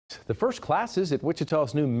The first classes at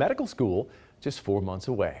Wichita's new medical school just 4 months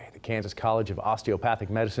away. The Kansas College of Osteopathic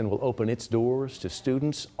Medicine will open its doors to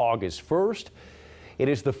students August 1st. It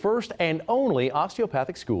is the first and only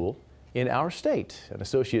osteopathic school in our state. An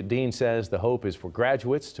associate dean says the hope is for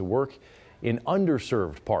graduates to work in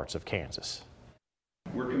underserved parts of Kansas.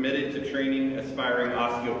 We're committed to training aspiring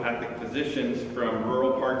osteopathic physicians from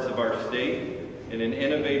rural parts of our state in an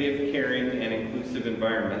innovative, caring, and inclusive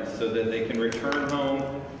environment so that they can return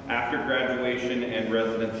home after graduation and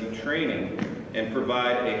residency training and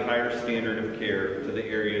provide a higher standard of care to the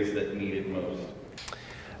areas that need it most.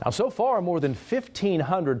 Now, so far, more than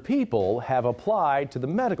 1,500 people have applied to the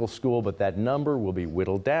medical school, but that number will be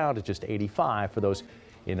whittled down to just 85 for those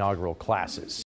inaugural classes.